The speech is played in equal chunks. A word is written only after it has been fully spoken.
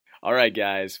All right,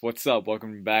 guys, what's up?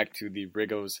 Welcome back to the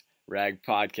Riggo's Rag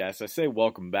podcast. I say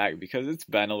welcome back because it's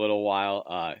been a little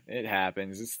while. It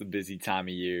happens. It's the busy time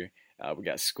of year. We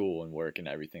got school and work and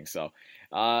everything, so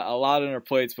a lot on our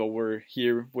plates. But we're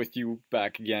here with you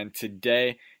back again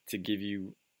today to give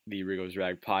you the Riggo's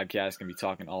Rag podcast. Gonna be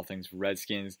talking all things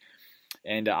Redskins,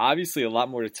 and obviously a lot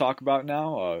more to talk about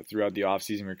now. Throughout the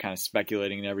offseason, we are kind of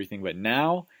speculating and everything, but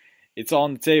now it's all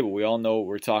on the table. We all know what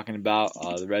we're talking about.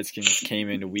 The Redskins came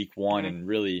into Week 1 and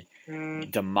really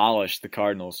demolished the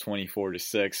Cardinals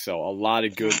 24-6. So a lot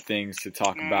of good things to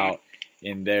talk about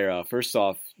in there. First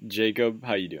off, Jacob,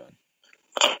 how you doing?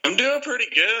 I'm doing pretty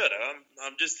good.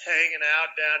 I'm just hanging out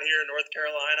down here in North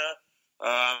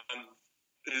Carolina.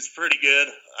 It's pretty good.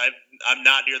 I'm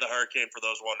not near the hurricane for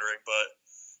those wondering,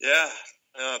 but yeah.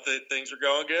 Things are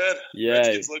going good. Yeah,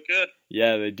 Redskins look good.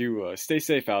 Yeah, they do. Stay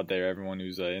safe out there, everyone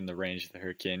who's in the range of the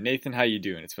hurricane. Nathan, how you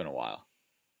doing? It's been a while.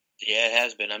 Yeah, it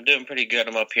has been. I'm doing pretty good.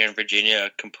 I'm up here in Virginia,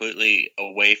 completely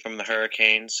away from the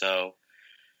hurricane, so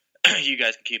you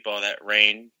guys can keep all that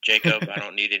rain. Jacob, I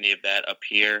don't need any of that up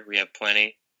here. We have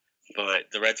plenty. But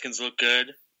the Redskins look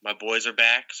good. My boys are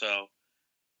back, so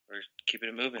we're keeping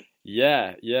it moving.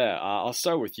 Yeah. I'll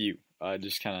start with you.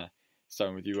 Just kind of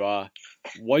starting with you.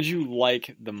 What'd you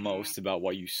like the most about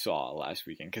what you saw last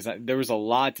weekend? Because there was a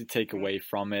lot to take away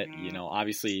from it. You know,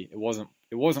 obviously it wasn't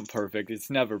perfect. It's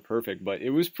never perfect, but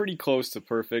it was pretty close to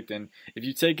perfect. And if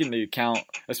you take into account,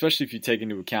 especially if you take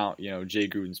into account, Jay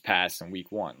Gruden's pass in Week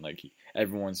 1, like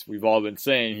we've all been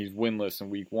saying, he's winless in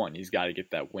Week 1. He's got to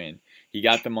get that win. He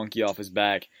got the monkey off his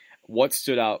back. What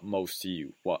stood out most to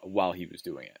you while he was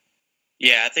doing it?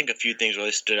 Yeah, I think a few things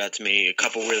really stood out to me, a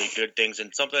couple really good things,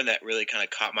 and something that really kind of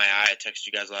caught my eye. I texted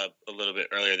you guys a little bit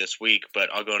earlier this week, but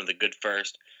I'll go into the good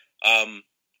first. I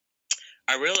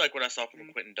really like what I saw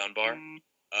from Quentin Dunbar.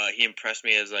 He impressed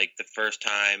me as like the first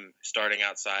time starting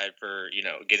outside for,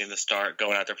 getting the start,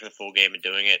 going out there for the full game and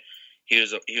doing it. He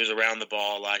was around the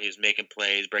ball a lot. He was making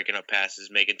plays, breaking up passes,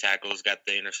 making tackles, got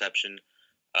the interception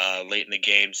late in the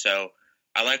game. So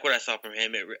I like what I saw from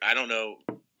him. I don't know.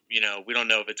 We don't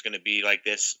know if it's going to be like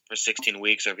this for 16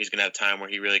 weeks or if he's going to have time where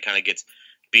he really kind of gets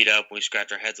beat up and we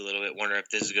scratch our heads a little bit, wonder if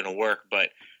this is going to work. But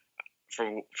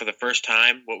for the first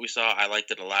time, what we saw, I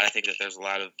liked it a lot. I think that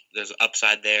there's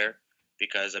upside there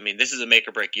because, this is a make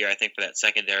or break year, I think, for that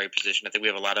secondary position. I think we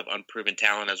have a lot of unproven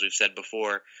talent, as we've said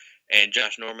before. And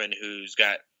Josh Norman, who's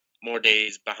got more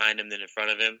days behind him than in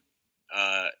front of him,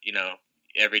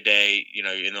 every day,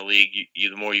 in the league,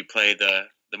 the more you play,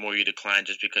 the more you decline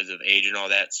just because of age and all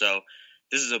that. So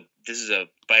this is a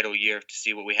vital year to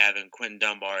see what we have in Quentin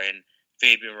Dunbar and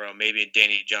Fabian Rowe, maybe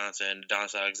Danny Johnson,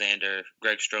 Adonis Alexander,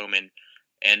 Greg Stroman,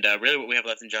 and really what we have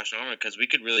left in Josh Norman, because we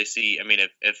could really see,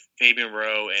 if Fabian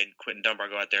Rowe and Quentin Dunbar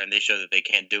go out there and they show that they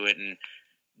can't do it, and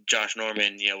Josh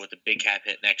Norman, with the big cap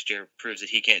hit next year, proves that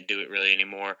he can't do it really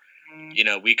anymore,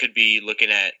 we could be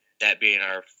looking at that being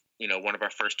our, one of our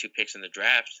first 2 picks in the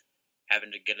draft,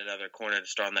 having to get another corner to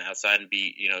start on the outside and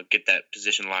be, get that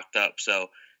position locked up. So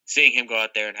seeing him go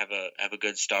out there and have a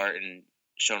good start and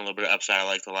showing a little bit of upside, I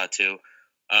liked a lot too.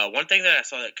 One thing that I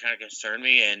saw that kind of concerned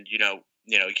me, and you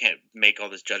can't make all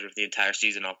this judgment for the entire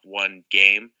season off one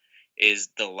game, is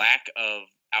the lack of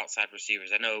outside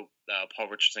receivers. I know Paul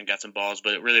Richardson got some balls,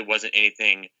 but it really wasn't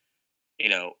anything.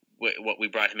 What we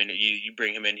brought him in, you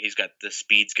bring him in, he's got the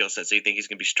speed skill set, so you think he's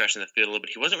going to be stretching the field a little bit.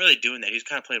 He wasn't really doing that. He was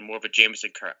kind of playing more of a Jamison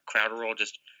Crowder role,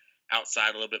 just outside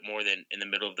a little bit more than in the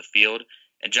middle of the field.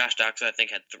 And Josh Doxson, I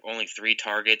think, had only 3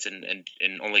 targets and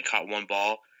only caught 1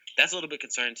 ball. That's a little bit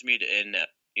concerning to me, and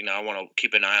I want to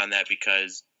keep an eye on that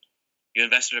because you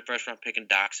invested a first-round pick in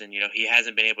Doxson. He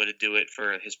hasn't been able to do it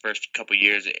for his first couple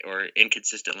years, or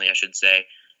inconsistently, I should say.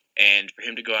 And for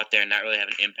him to go out there and not really have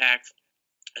an impact,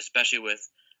 especially with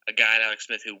a guy, Alex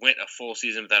Smith, who went a full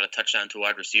season without a touchdown to a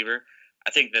wide receiver, I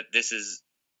think that this is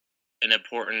an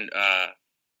important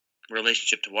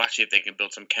relationship to watch, see if they can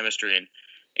build some chemistry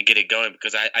and get it going,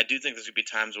 because I do think there's going to be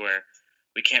times where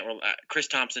we can't Chris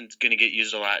Thompson's going to get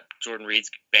used a lot. Jordan Reed's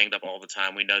banged up all the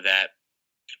time. We know that.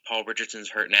 Paul Richardson's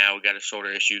hurt now. We got a shoulder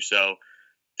issue. So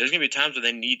there's going to be times where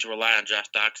they need to rely on Josh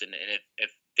Doxson. And if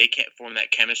they can't form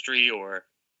that chemistry, or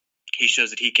he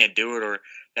shows that he can't do it, or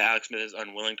that Alex Smith is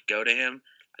unwilling to go to him,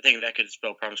 I think that could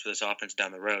spell problems for this offense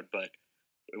down the road. But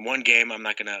in one game, I'm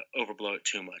not going to overblow it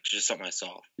too much. It's just something I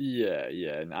saw. Yeah.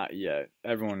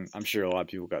 Everyone, I'm sure a lot of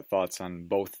people got thoughts on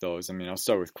both those. I'll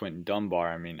start with Quentin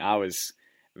Dunbar. I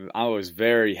was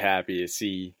very happy to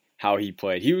see how he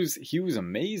played. He was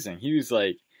amazing. He was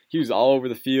all over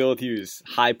the field. He was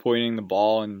high pointing the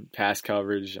ball in pass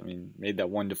coverage. Made that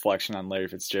one deflection on Larry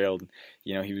Fitzgerald.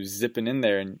 He was zipping in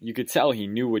there, and you could tell he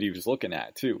knew what he was looking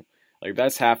at too. Like,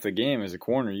 that's half the game as a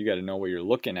corner. You got to know what you're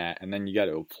looking at, and then you got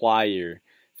to apply your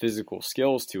physical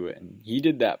skills to it. And he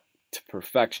did that to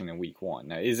perfection in week 1.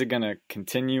 Now, is it going to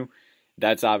continue?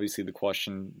 That's obviously the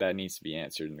question that needs to be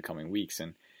answered in the coming weeks.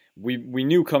 And we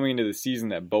knew coming into the season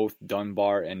that both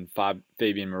Dunbar and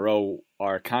Fabian Moreau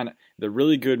are they're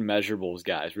really good measurables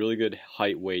guys, really good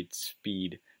height, weight,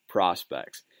 speed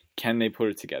prospects. Can they put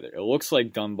it together? It looks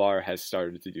like Dunbar has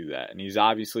started to do that. And he's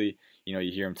obviously, you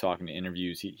hear him talking in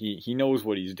interviews. He knows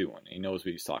what he's doing. He knows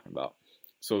what he's talking about.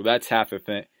 So that's half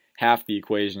the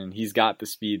equation. And he's got the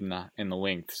speed and the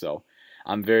length. So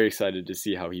I'm very excited to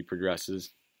see how he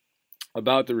progresses.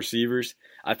 About the receivers,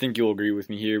 I think you'll agree with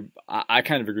me here. I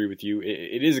kind of agree with you.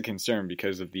 It is a concern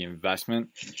because of the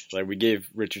investment. Like, we gave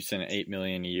Richardson an $8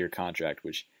 million a year contract,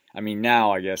 which,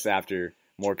 now I guess after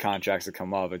more contracts that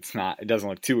come up, it doesn't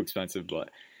look too expensive.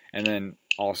 And then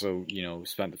also,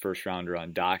 spent the first rounder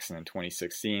on Doxson in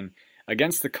 2016.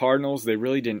 Against the Cardinals, they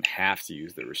really didn't have to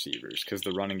use the receivers because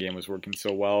the running game was working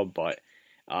so well, but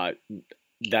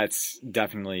that's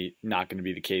definitely not going to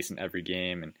be the case in every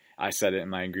game. And I said it in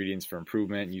my ingredients for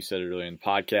improvement, and you said it earlier in the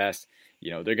podcast.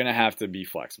 They're going to have to be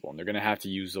flexible, and they're going to have to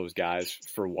use those guys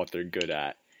for what they're good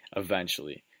at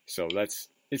eventually. So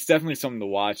it's definitely something to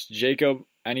watch. Jacob,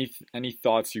 any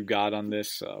thoughts you got on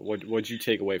this? What'd you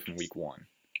take away from week 1?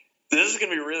 This is going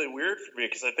to be really weird for me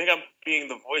because I think I'm being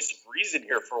the voice of reason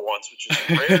here for once, which is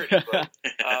a rarity. But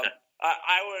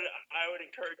I would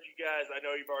encourage you guys, I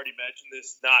know you've already mentioned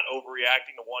this, not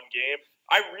overreacting to one game.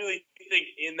 I really think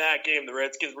in that game the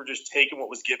Redskins were just taking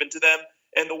what was given to them.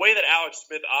 And the way that Alex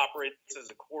Smith operates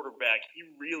as a quarterback, he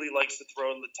really likes to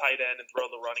throw the tight end and throw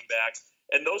the running backs.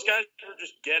 And those guys were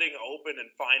just getting open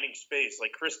and finding space.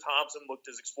 Like, Chris Thompson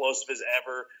looked as explosive as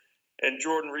ever, and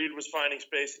Jordan Reed was finding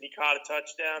space, and he caught a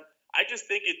touchdown. I just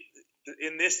think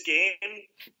in this game,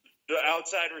 the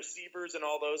outside receivers and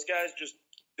all those guys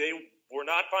they were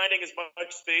not finding as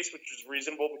much space, which is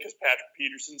reasonable because Patrick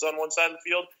Peterson's on one side of the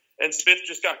field, and Smith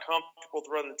just got comfortable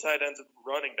throwing the tight ends and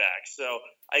running back. So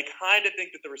I kind of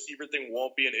think that the receiver thing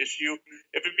won't be an issue.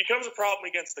 If it becomes a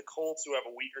problem against the Colts, who have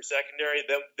a weaker secondary,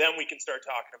 then we can start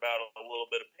talking about a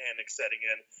little bit of panic setting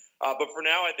in. But for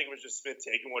now, I think it was just Smith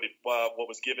taking what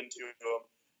was given to him.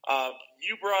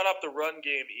 You brought up the run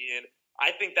game, Ian.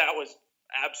 I think that was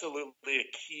absolutely a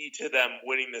key to them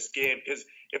winning this game because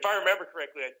if I remember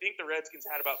correctly, I think the Redskins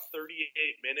had about 38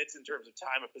 minutes in terms of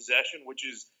time of possession, which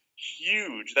is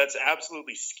huge. That's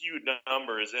absolutely skewed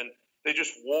numbers, and they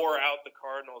just wore out the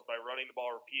Cardinals by running the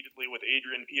ball repeatedly with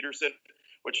Adrian Peterson,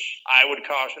 which I would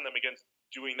caution them against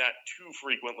doing that too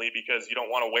frequently because you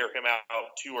don't want to wear him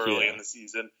out too early in the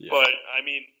season. Yeah. But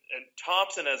and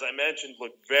Thompson, as I mentioned,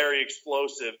 looked very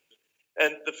explosive.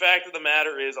 And the fact of the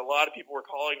matter is, a lot of people were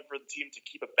calling for the team to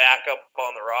keep a backup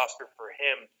on the roster for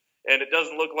him. And it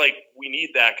doesn't look like we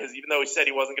need that because even though he said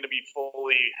he wasn't going to be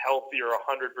fully healthy or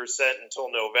 100%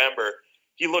 until November,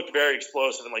 he looked very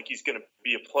explosive and like he's going to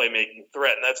be a playmaking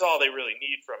threat. And that's all they really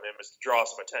need from him is to draw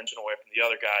some attention away from the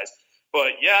other guys.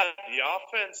 But, yeah, the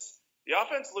offense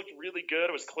looked really good.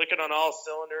 It was clicking on all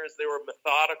cylinders. They were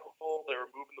methodical. They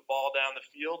were moving the ball down the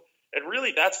field. And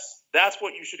really, that's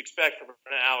what you should expect from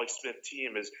an Alex Smith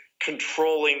team is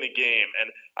controlling the game. And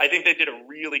I think they did a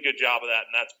really good job of that,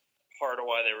 and that's part of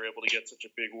why they were able to get such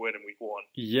a big win in week 1.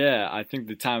 Yeah, I think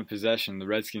the time of possession, the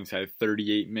Redskins had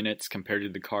 38 minutes compared to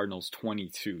the Cardinals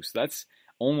 22. So that's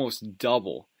almost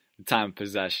double the time of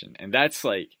possession. And that's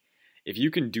like, if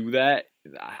you can do that,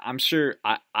 I'm sure,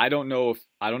 I don't know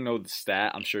the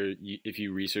stat. I'm sure if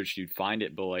you researched, you'd find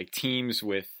it. But like teams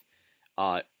with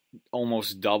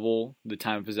almost double the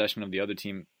time of possession of the other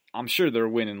team, I'm sure their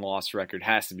win and loss record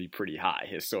has to be pretty high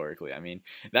historically.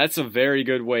 That's a very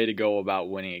good way to go about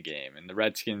winning a game. And the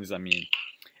Redskins,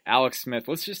 Alex Smith,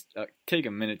 let's just take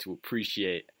a minute to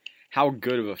appreciate how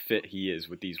good of a fit he is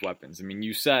with these weapons.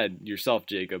 You said yourself,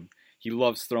 Jacob, he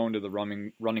loves throwing to the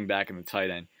running back and the tight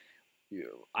end.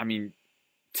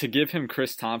 To give him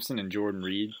Chris Thompson and Jordan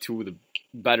Reed, two of the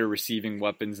better receiving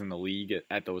weapons in the league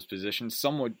at those positions.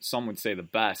 Some would say the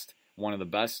best,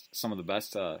 some of the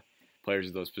best players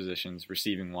at those positions,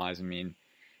 receiving wise.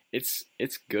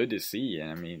 It's good to see.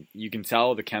 And you can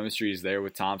tell the chemistry is there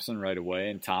with Thompson right away,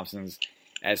 and Thompson's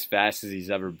as fast as he's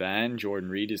ever been. Jordan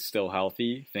Reed is still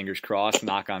healthy, fingers crossed,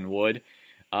 knock on wood.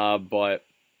 But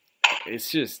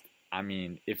it's just,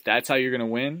 if that's how you're gonna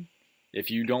win, if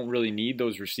you don't really need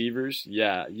those receivers,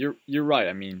 yeah, you're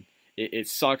right. It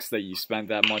sucks that you spent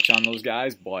that much on those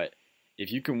guys, but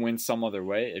if you can win some other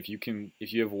way, if you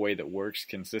have a way that works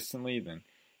consistently, then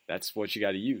that's what you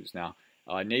got to use. Now,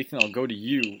 Nathan, I'll go to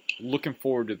you. Looking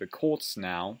forward to the Colts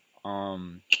now.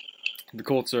 The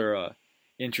Colts are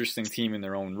interesting team in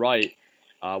their own right.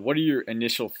 What are your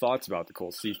initial thoughts about the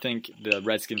Colts? Do you think the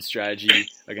Redskins' strategy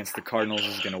against the Cardinals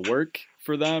is going to work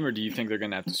for them, or do you think they're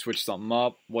going to have to switch something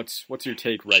up? What's your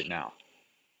take right now?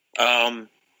 I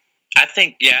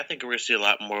think we're going to see a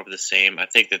lot more of the same. I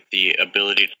think that the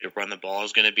ability to run the ball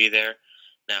is going to be there.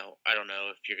 Now, I don't know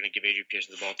if you're going to give Adrian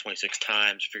Peterson the ball 26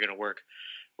 times, if you're going to work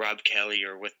Rob Kelly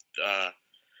or with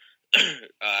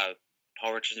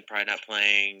Paul Richardson probably not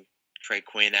playing, Trey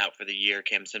Quinn out for the year,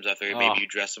 Cam Sims out there. Maybe you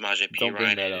dress Samaje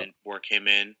Perine and work him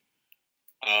in.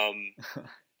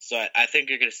 So I think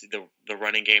you're going to see the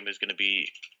running game is going to be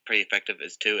pretty effective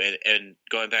as too. And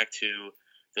going back to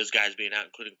those guys being out,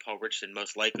 including Paul Richardson,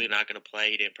 most likely not going to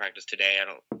play. He didn't practice today. I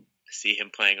don't see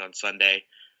him playing on Sunday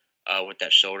with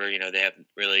that shoulder. They have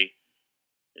really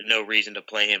no reason to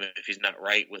play him if he's not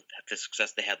right with the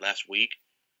success they had last week.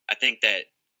 I think that,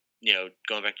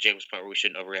 going back to Jacob's point where we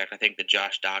shouldn't overreact, I think the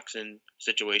Josh Doxson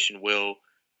situation will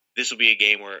be a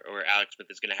game where Alex Smith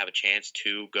is going to have a chance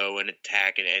to go and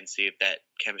attack and see if that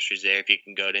chemistry's there, if you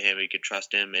can go to him, you can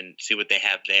trust him and see what they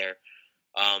have there.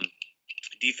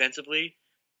 Defensively,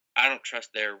 I don't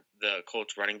trust the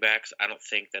Colts running backs. I don't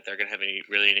think that they're going to have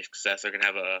any success. They're going to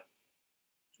have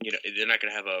they're not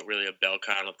going to have a bell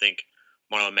count. I don't think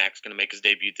Marlon Mack's going to make his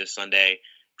debut this Sunday.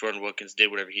 Jordan Wilkins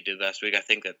did whatever he did last week. I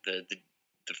think that the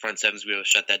front sevens will be able to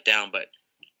shut that down. But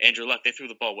Andrew Luck, they threw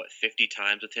the ball, 50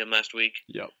 times with him last week?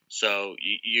 Yep. So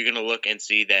you're going to look and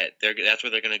see that that's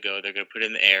where they're going to go. They're going to put it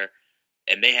in the air.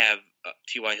 And they have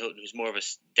T.Y. Hilton, who's more of a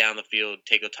down the field,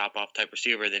 take the top off type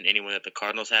receiver than anyone that the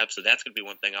Cardinals have. So that's going to be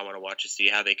one thing I want to watch to see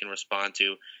how they can respond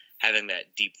to having that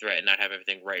deep threat and not have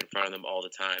everything right in front of them all the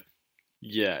time.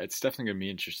 Yeah, it's definitely going to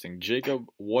be interesting. Jacob,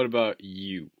 what about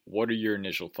you? What are your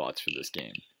initial thoughts for this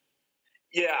game?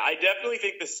 Yeah, I definitely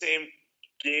think the same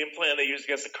game plan they used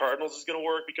against the Cardinals is going to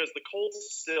work because the Colts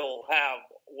still have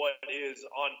what is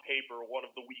on paper one of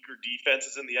the weaker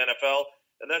defenses in the NFL.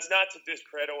 And that's not to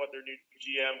discredit what their new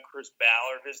GM, Chris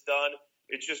Ballard, has done.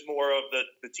 It's just more of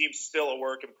the team's still a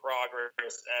work in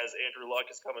progress as Andrew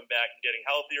Luck is coming back and getting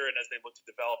healthier and as they look to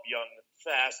develop young,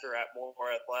 faster,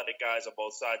 more athletic guys on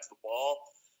both sides of the ball.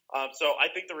 So I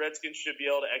think the Redskins should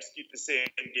be able to execute the same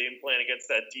game plan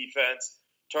against that defense,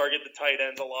 target the tight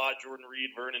ends a lot, Jordan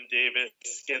Reed, Vernon Davis,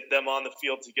 get them on the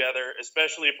field together,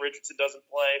 especially if Richardson doesn't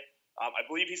play. I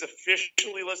believe he's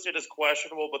officially listed as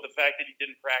questionable, but the fact that he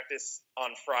didn't practice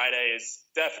on Friday is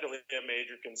definitely a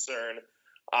major concern.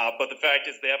 But the fact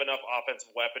is they have enough offensive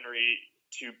weaponry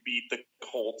to beat the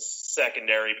Colts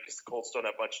secondary because the Colts don't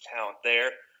have much talent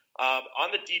there. On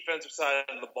the defensive side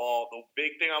of the ball, the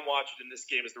big thing I'm watching in this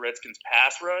game is the Redskins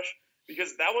pass rush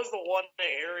because that was the one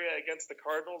area against the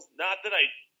Cardinals. Not that I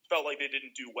felt like they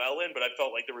didn't do well in, but I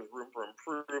felt like there was room for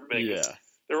improvement. Yeah.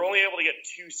 They were only able to get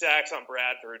 2 sacks on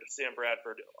Sam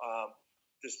Bradford,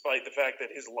 despite the fact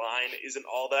that his line isn't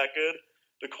all that good.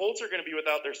 The Colts are going to be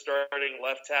without their starting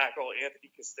left tackle, Anthony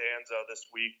Costanzo, this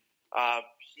week.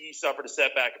 He suffered a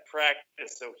setback in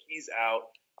practice, so he's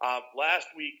out. Last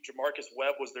week, Jamarcus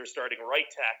Webb was their starting right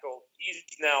tackle. He's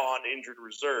now on injured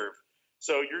reserve.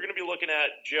 So you're going to be looking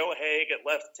at Joe Haig at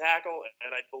left tackle,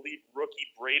 and I believe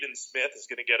rookie Braden Smith is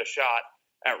going to get a shot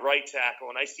at right tackle,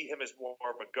 and I see him as more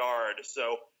of a guard.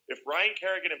 So if Ryan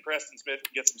Kerrigan and Preston Smith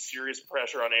can get some serious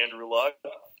pressure on Andrew Luck,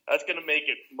 that's going to make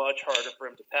it much harder for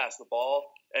him to pass the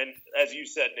ball. And as you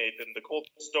said, Nathan, the Colts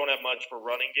don't have much for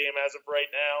running game as of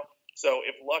right now. So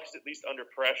if Luck's at least under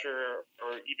pressure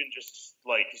or even just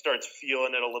like he starts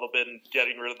feeling it a little bit and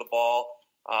getting rid of the ball,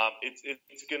 it's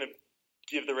going to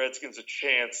give the Redskins a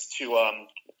chance to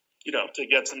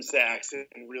get some sacks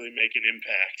and really make an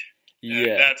impact.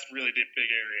 Yeah, and that's really the big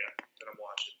area that I'm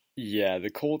watching. Yeah, the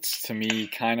Colts to me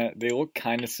they look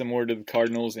kind of similar to the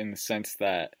Cardinals in the sense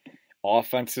that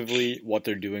offensively what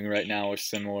they're doing right now is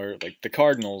similar. Like the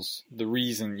Cardinals, the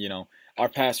reason, our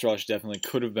pass rush definitely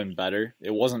could have been better.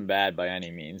 It wasn't bad by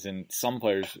any means, and some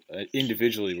players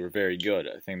individually were very good.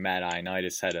 I think Matt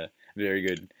Ioannidis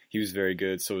he was very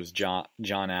good. So was John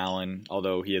Allen,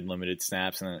 although he had limited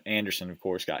snaps, and then Anderson, of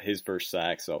course, got his first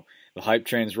sack. So the hype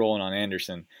train's rolling on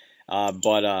Anderson.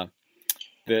 But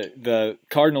the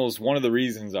Cardinals, one of the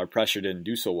reasons our pressure didn't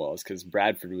do so well is because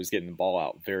Bradford was getting the ball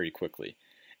out very quickly.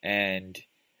 And,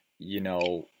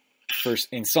 first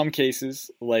in some cases,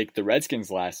 like the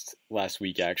Redskins last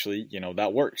week, actually,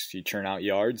 that works. You turn out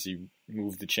yards, you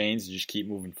move the chains, you just keep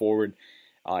moving forward.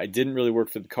 It didn't really work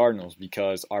for the Cardinals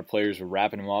because our players were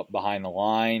wrapping them up behind the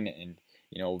line and,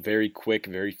 very quick,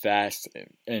 very fast,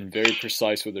 and very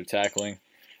precise with their tackling.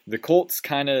 The Colts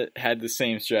kind of had the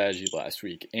same strategy last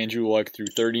week. Andrew Luck threw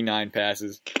 39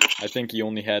 passes. I think he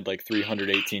only had like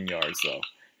 318 yards, though.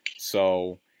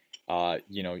 So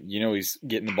He's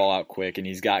getting the ball out quick, and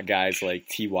he's got guys like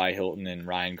T.Y. Hilton and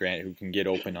Ryan Grant who can get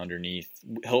open underneath.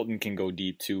 Hilton can go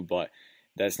deep too, but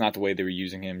that's not the way they were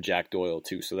using him. Jack Doyle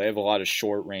too. So they have a lot of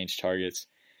short range targets.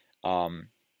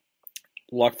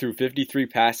 Luck threw 53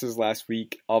 passes last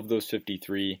week. Of those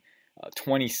 53,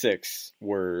 26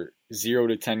 were 0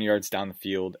 to 10 yards down the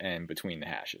field and between the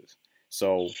hashes.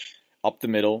 So up the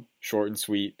middle, short and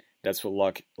sweet. That's what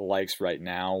Luck likes right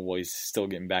now. Well, he's still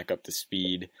getting back up to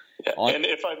speed. And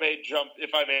if I may jump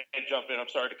in, I'm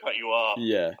sorry to cut you off.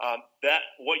 Yeah. That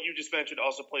what you just mentioned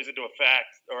also plays into a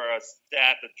fact or a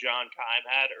stat that John Keim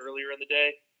had earlier in the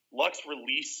day. Luck's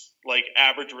release, like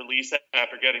average release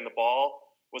after getting the ball,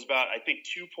 was about, I think,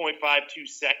 2.52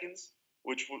 seconds,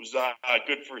 which was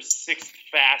good for sixth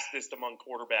fastest among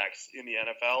quarterbacks in the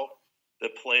NFL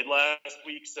that played last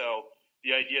week. So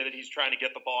the idea that he's trying to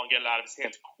get the ball and get it out of his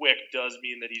hands quick does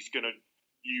mean that he's going to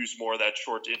use more of that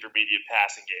short to intermediate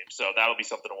passing game. So that'll be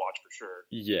something to watch for sure.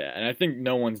 Yeah, and I think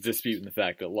no one's disputing the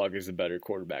fact that Luck is a better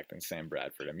quarterback than Sam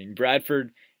Bradford. I mean,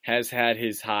 Bradford has had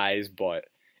his highs, but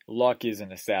Luck is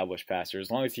an established passer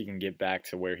as long as he can get back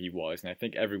to where he was. And I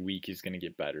think every week he's going to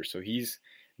get better. So he's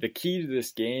the key to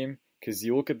this game, because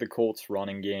you look at the Colts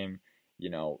running game,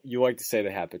 you like to say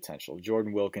they have potential.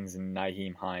 Jordan Wilkins and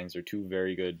Nyheim Hines are two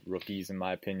very good rookies, in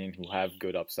my opinion, who have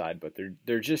good upside, but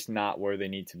they're just not where they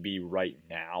need to be right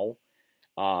now.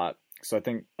 So I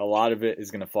think a lot of it is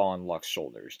going to fall on Luck's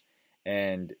shoulders.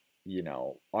 And,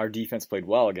 our defense played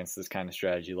well against this kind of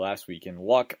strategy last week. And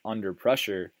Luck under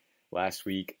pressure last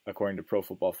week, according to Pro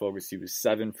Football Focus, he was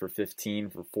 7 for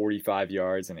 15 for 45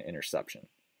 yards and an interception.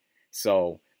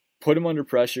 So put him under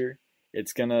pressure.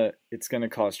 It's gonna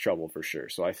cause trouble for sure.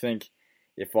 So I think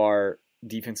if our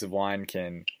defensive line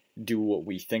can do what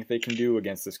we think they can do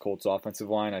against this Colts offensive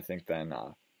line, I think then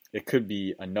it could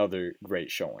be another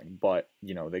great showing. But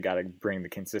they got to bring the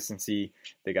consistency.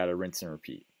 They got to rinse and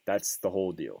repeat. That's the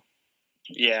whole deal.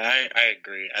 Yeah, I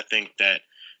agree. I think that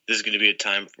this is going to be a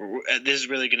time for this is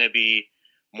really going to be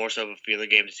more so of a feeler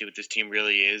game to see what this team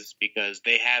really is, because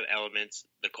they have elements,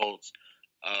 the Colts,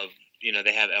 of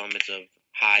they have elements of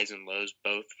highs and lows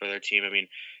both for their team. I mean,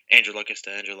 Andrew Luck is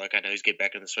still Andrew Luck. I know he's getting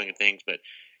back in the swing of things, but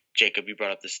Jacob, you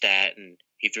brought up the stat, and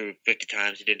he threw 50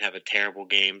 times. He didn't have a terrible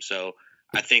game. So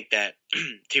I think that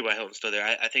T.Y. Hilton's still there.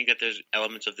 I think that there's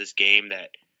elements of this game that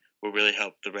will really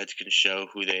help the Redskins show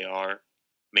who they are,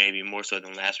 maybe more so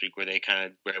than last week where they kind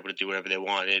of were able to do whatever they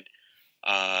wanted.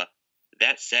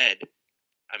 That said,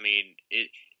 I mean,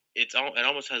 it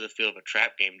almost has a feel of a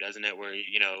trap game, doesn't it, where,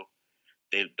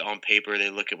 they on paper they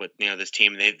look at what this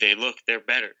team they're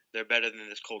better than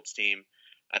this Colts team.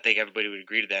 I think everybody would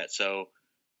agree to that. So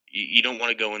you don't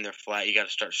want to go in there flat. You got to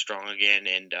start strong again.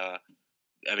 And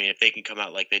I mean, if they can come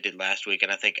out like they did last week,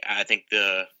 and I think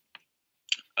the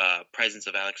presence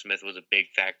of Alex Smith was a big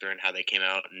factor in how they came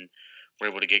out and were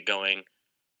able to get going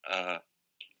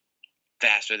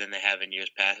faster than they have in years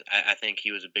past. I think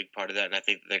he was a big part of that, and I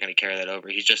think they're going to carry that over.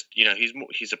 He's just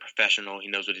he's a professional. He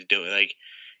knows what he's doing. Like,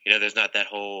 there's not that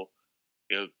whole,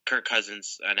 Kirk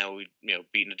Cousins, I know we,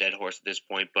 beating a dead horse at this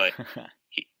point, but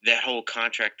that whole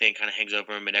contract thing kind of hangs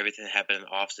over him, and everything that happened in the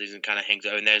offseason kind of hangs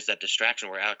over. And there's that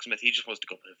distraction where Alex Smith, he just wants to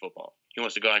go play football. He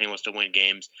wants to go out and he wants to win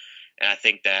games. And I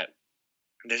think that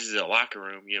this is a locker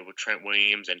room, with Trent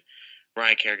Williams and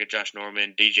Brian Kerrigan, Josh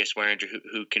Norman, DJ Swearinger,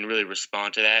 who can really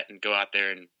respond to that and go out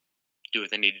there and do what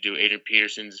they need to do. Adrian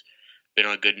Peterson's been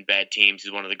on good and bad teams.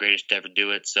 He's one of the greatest to ever do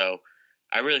it. So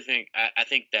I really think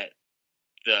that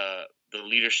the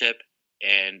leadership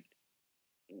and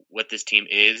what this team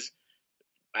is,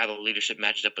 how the leadership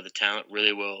matches up with the talent,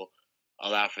 really will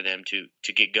allow for them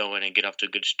to get going and get off to a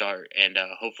good start. And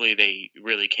hopefully they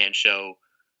really can show,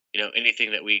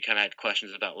 anything that we kind of had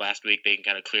questions about last week, they can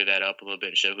kind of clear that up a little bit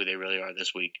and show who they really are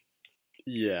this week.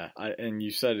 Yeah, and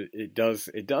you said it does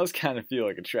kind of feel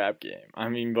like a trap game. I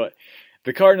mean, but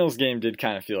the Cardinals game did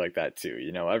kind of feel like that too.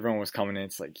 Everyone was coming in.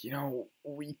 It's like,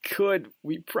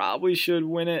 we probably should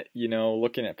win it,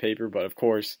 looking at paper. But of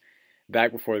course,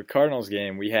 back before the Cardinals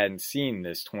game, we hadn't seen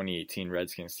this 2018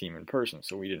 Redskins team in person.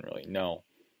 So we didn't really know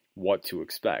what to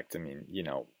expect. I mean,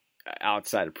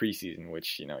 outside of preseason,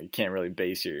 which, you can't really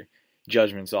base your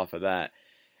judgments off of that.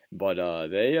 But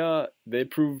they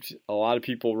proved a lot of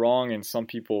people wrong and some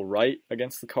people right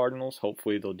against the Cardinals.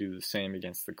 Hopefully they'll do the same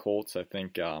against the Colts. I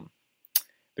think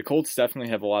the Colts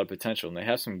definitely have a lot of potential, and they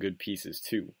have some good pieces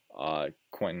too.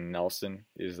 Quentin Nelson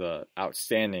is an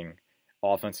outstanding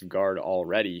offensive guard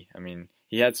already. I mean,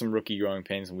 he had some rookie growing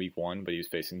pains in week 1, but he was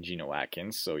facing Geno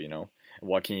Atkins, so,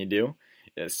 what can you do?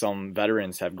 Some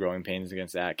veterans have growing pains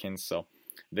against Atkins, so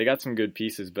they got some good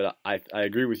pieces, but I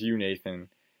agree with you, Nathan,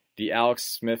 the Alex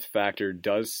Smith factor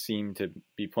does seem to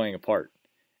be playing a part.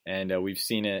 And we've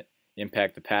seen it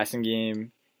impact the passing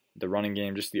game, the running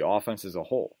game, just the offense as a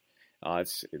whole.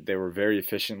 They were very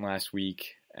efficient last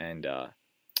week, and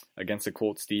against the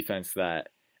Colts defense that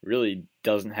really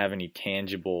doesn't have any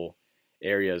tangible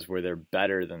areas where they're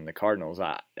better than the Cardinals.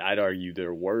 I'd argue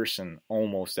they're worse in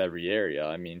almost every area.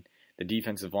 I mean, the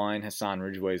defensive line, Hassan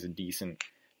Ridgeway is a decent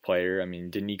player. I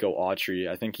mean, Danico Autry,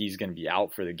 I think he's going to be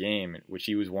out for the game, which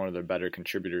he was one of their better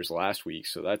contributors last week,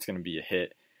 so that's going to be a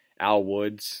hit. Al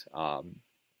Woods,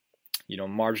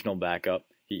 marginal backup.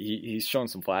 He's shown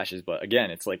some flashes, but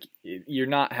again, it's like you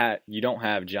don't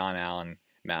have John Allen,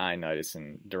 Matt Ioannidis,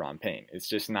 and Daron Payne. It's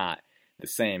just not the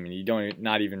same, and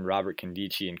not even Robert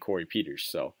Condici and Corey Peters.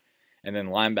 So, and then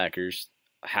linebackers,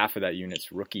 half of that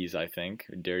unit's rookies, I think,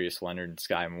 Darius Leonard and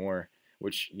Sky Moore,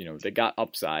 which they got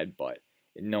upside, but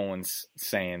no one's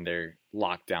saying they're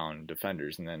lockdown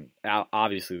defenders. And then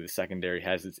obviously the secondary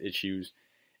has its issues.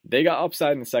 They got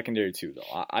upside in the secondary too,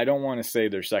 though. I don't want to say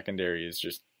their secondary is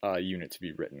just a unit to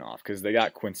be written off, because they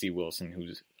got Quincy Wilson,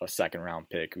 who's a second-round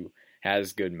pick, who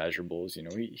has good measurables.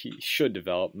 He should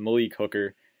develop. Malik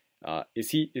Hooker,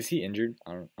 is he injured?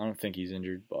 I don't think he's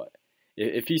injured, but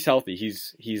if he's healthy,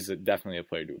 he's definitely a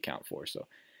player to account for. So,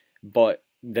 but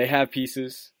they have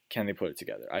pieces. Can they put it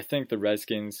together? I think the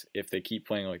Redskins, if they keep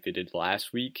playing like they did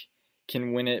last week,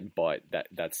 can win it, but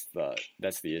that's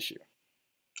the issue.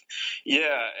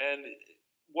 Yeah, and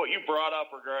what you brought up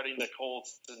regarding the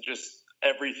Colts and just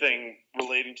everything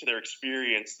relating to their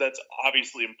experience, that's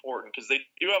obviously important because they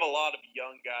do have a lot of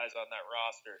young guys on that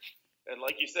roster. And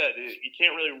like you said, you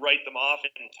can't really write them off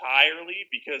entirely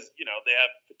because, they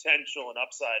have potential and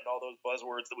upside and all those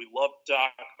buzzwords that we love to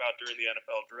talk about during the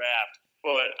NFL draft.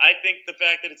 But I think the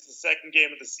fact that it's the second game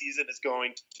of the season is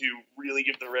going to really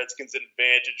give the Redskins an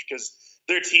advantage because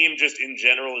their team just in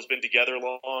general has been together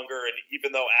longer. And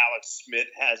even though Alex Smith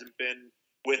hasn't been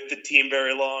with the team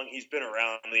very long, he's been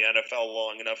around the NFL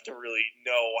long enough to really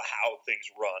know how things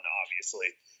run,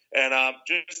 obviously. And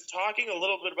just talking a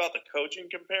little bit about the coaching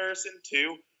comparison,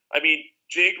 too. I mean,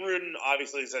 Jay Gruden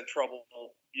obviously has had trouble,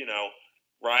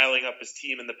 riling up his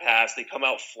team in the past. They come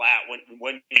out flat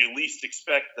when you least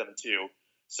expect them to.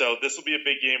 So this will be a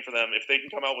big game for them. If they can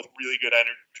come out with really good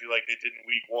energy like they did in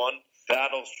week one,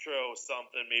 that'll show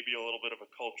something, maybe a little bit of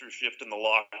a culture shift in the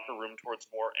locker room towards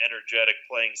more energetic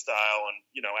playing style and,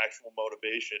 actual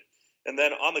motivation. And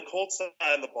then on the Colts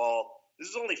side of the ball, this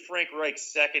is only Frank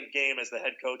Reich's second game as the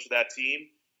head coach of that team.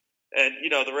 And,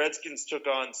 the Redskins took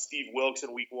on Steve Wilkes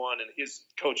in week one in his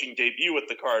coaching debut with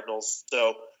the Cardinals.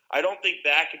 So I don't think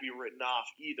that can be written off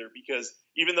either because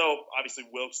even though obviously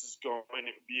Wilkes is going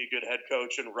to be a good head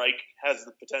coach and Reich has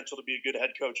the potential to be a good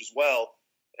head coach as well,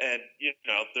 and,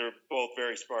 they're both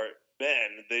very smart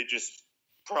men, they just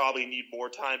probably need more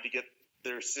time to get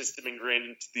their system ingrained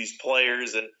into these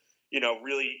players and,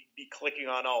 really be clicking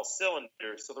on all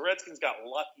cylinders. So the Redskins got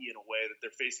lucky in a way that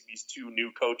they're facing these two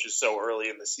new coaches so early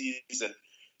in the season.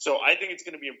 So I think it's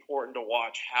going to be important to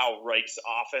watch how Reich's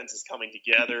offense is coming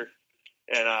together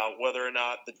and whether or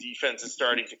not the defense is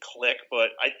starting to click. But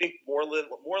I think more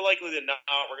likely than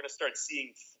not, we're going to start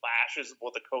seeing flashes of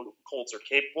what the Colts are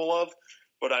capable of.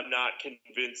 But I'm not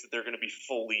convinced that they're going to be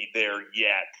fully there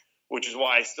yet, which is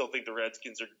why I still think the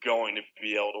Redskins are going to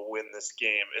be able to win this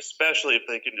game, especially if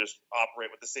they can just operate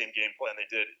with the same game plan they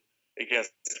did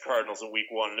against the Cardinals in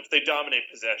week one. And if they dominate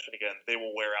possession again, they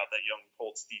will wear out that young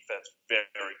Colts defense very,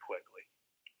 very quickly.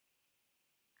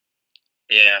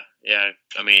 Yeah.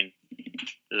 I mean,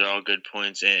 those are all good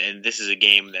points, and this is a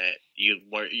game that you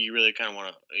really kind of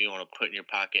want to put in your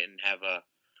pocket and have a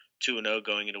 2-0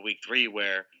 going into week 3,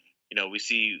 where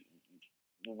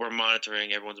everyone's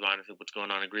monitoring what's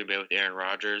going on in Green Bay with Aaron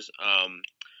Rodgers.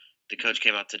 The coach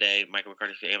came out today, Michael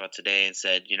McCarthy came out today and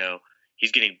said,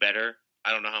 he's getting better.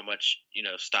 I don't know how much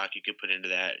stock you could put into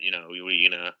that. Were you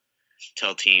gonna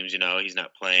tell teams he's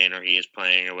not playing or he is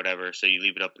playing or whatever, so you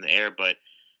leave it up in the air, but.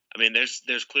 I mean,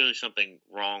 there's clearly something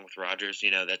wrong with Rodgers.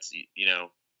 That's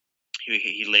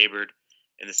he labored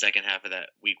in the second half of that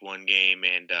week 1 game,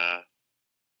 and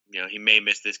he may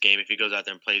miss this game if he goes out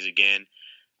there and plays again.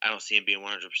 I don't see him being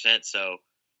 100%. So,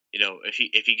 if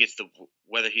he gets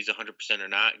whether he's 100% or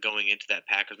not going into that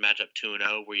Packers matchup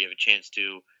 2-0, where you have a chance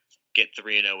to get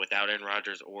 3-0 without Aaron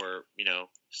Rodgers, or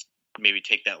maybe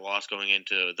take that loss going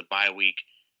into the bye week.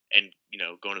 And,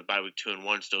 going to the bye week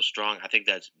 2-1 still strong. I think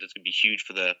that's going to be huge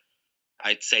for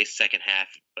I'd say second half,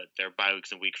 but their bye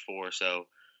week's in week 4. So,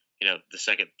 the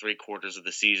second 3 quarters of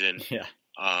the season. Yeah.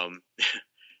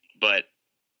 But,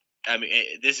 I mean,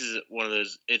 this is one of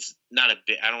those, it's not a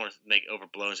big, I don't want to make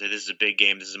overblown and say this is a big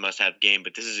game, this is a must-have game,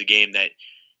 but this is a game that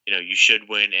you should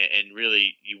win, and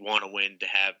really you want to win to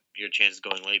have your chances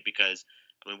going late because,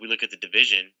 we look at the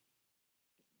division.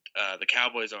 The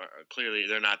Cowboys are clearly,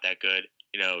 they're not that good.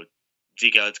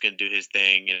 Zeke Elliott's going to do his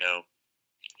thing.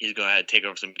 He's going to take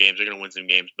over some games. They're going to win some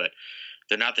games, but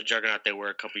they're not the juggernaut they were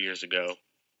a couple years ago.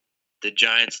 The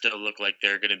Giants still look like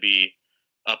they're going to be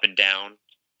up and down,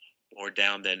 more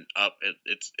down than up.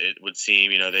 It would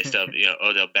seem. They still have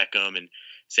Odell Beckham and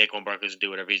Saquon Barkley's do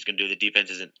whatever he's going to do. The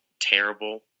defense isn't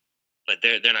terrible, but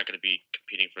they're not going to be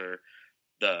competing for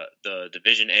the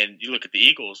division. And you look at the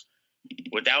Eagles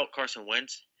without Carson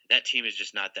Wentz, that team is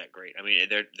just not that great.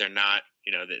 They're not.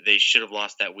 They should have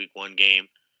lost that Week 1 game.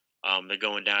 They're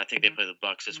going down. I think they play the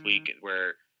Bucs this week,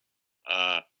 where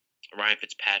Ryan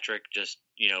Fitzpatrick just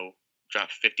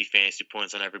dropped 50 fantasy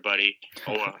points on everybody.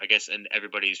 I guess in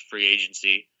everybody's free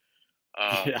agency.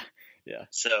 Yeah.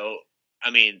 So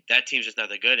that team's just not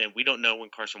that good, and we don't know when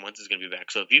Carson Wentz is going to be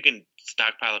back. So if you can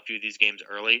stockpile a few of these games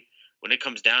early, when it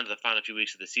comes down to the final few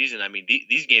weeks of the season,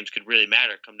 these games could really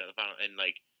matter come to the final, and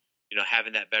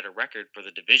having that better record for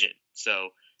the division. So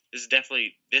this is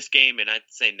definitely this game, and I'd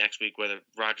say next week, whether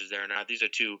Rodgers there or not, these are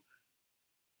two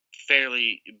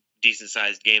fairly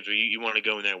decent-sized games where you want to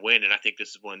go in there and win, and I think this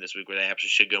is one this week where they absolutely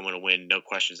should go in and win, no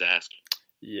questions asked.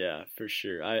 Yeah, for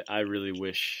sure. I really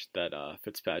wish that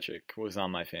Fitzpatrick was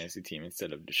on my fantasy team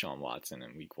instead of Deshaun Watson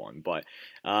in Week 1. But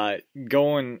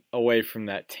going away from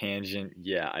that tangent,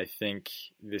 yeah, I think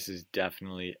this is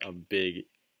definitely a big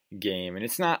game. And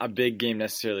it's not a big game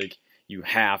necessarily like you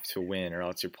have to win or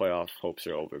else your playoff hopes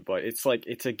are over. But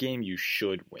it's a game you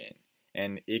should win.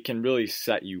 And it can really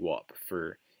set you up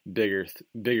for bigger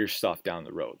stuff down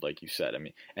the road, like you said.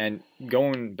 And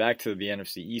going back to the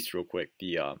NFC East real quick,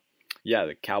 the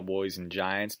Cowboys and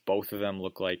Giants, both of them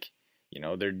look like,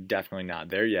 they're definitely not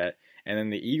there yet. And then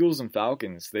the Eagles and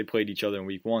Falcons, they played each other in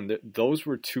Week 1. Those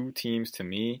were two teams to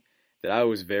me that I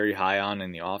was very high on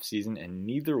in the offseason, and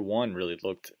neither one really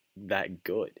looked that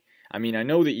good. I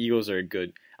know the Eagles are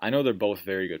good. I know they're both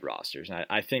very good rosters, and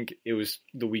I think it was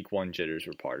the Week 1 jitters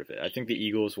were part of it. I think the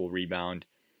Eagles will rebound.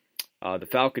 The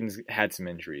Falcons had some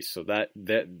injuries, so that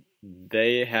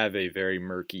they have a very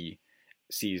murky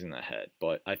season ahead.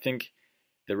 But I think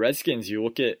the Redskins, you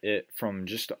look at it from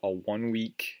just a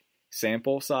 1-week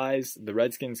sample size, the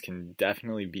Redskins can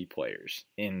definitely be players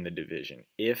in the division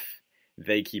if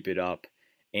they keep it up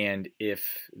and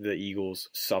if the Eagles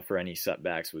suffer any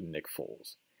setbacks with Nick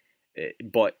Foles.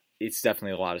 But it's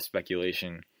definitely a lot of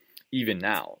speculation even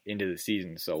now into the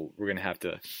season, so we're going to have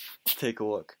to take a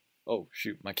look. Oh,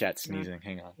 shoot, my cat's sneezing.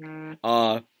 Hang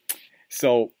on.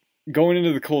 So going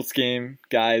into the Colts game,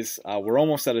 guys, we're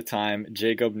almost out of time.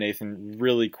 Jacob, Nathan,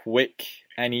 really quick,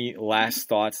 any last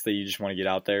thoughts that you just want to get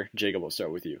out there? Jacob, we'll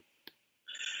start with you.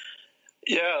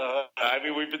 Yeah,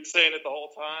 we've been saying it the whole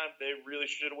time. They really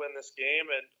should win this game,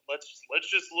 and let's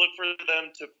just look for them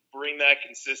to bring that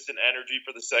consistent energy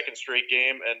for the second straight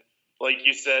game. And like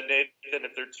you said, Nathan,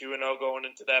 if they're 2-0 going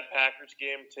into that Packers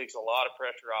game, it takes a lot of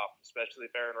pressure off, especially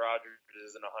if Aaron Rodgers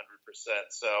isn't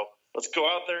 100%. So let's go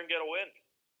out there and get a win.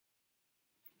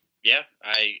 Yeah,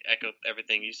 I echo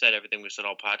everything you said, everything we said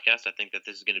all podcast. I think that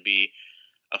this is going to be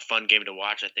a fun game to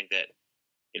watch. I think that,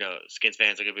 Skins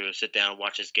fans are going to be able to sit down,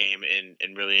 watch this game,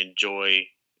 and really enjoy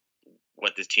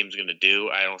what this team's going to do.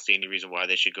 I don't see any reason why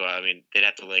they should go out. They'd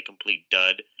have to lay a complete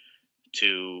dud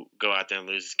to go out there and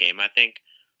lose this game, I think.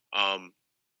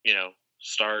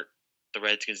 Start the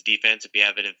Redskins defense. If you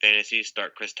have it in fantasy,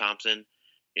 start Chris Thompson.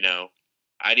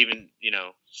 I'd even,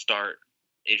 start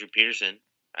Adrian Peterson.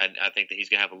 I think that he's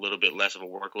going to have a little bit less of a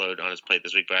workload on his plate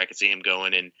this week, but I could see him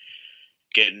going and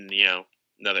getting,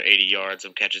 another 80 yards,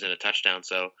 some catches, and a touchdown.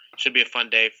 So it should be a fun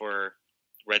day for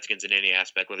Redskins in any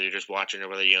aspect, whether you're just watching or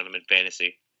whether you own them in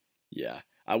fantasy. Yeah,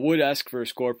 I would ask for a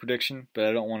score prediction, but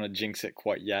I don't want to jinx it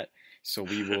quite yet. So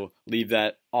we will leave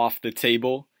that off the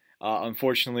table.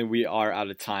 Unfortunately, we are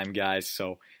out of time, guys.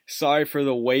 So sorry for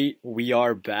the wait. We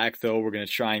are back, though. We're going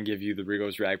to try and give you the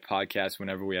Riggo's Rag podcast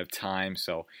whenever we have time.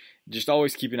 So just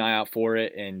always keep an eye out for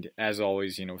it. And as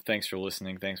always, thanks for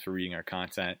listening. Thanks for reading our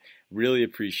content. Really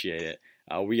appreciate it.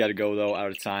 We got to go, though, out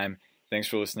of time. Thanks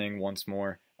for listening once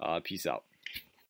more. Peace out.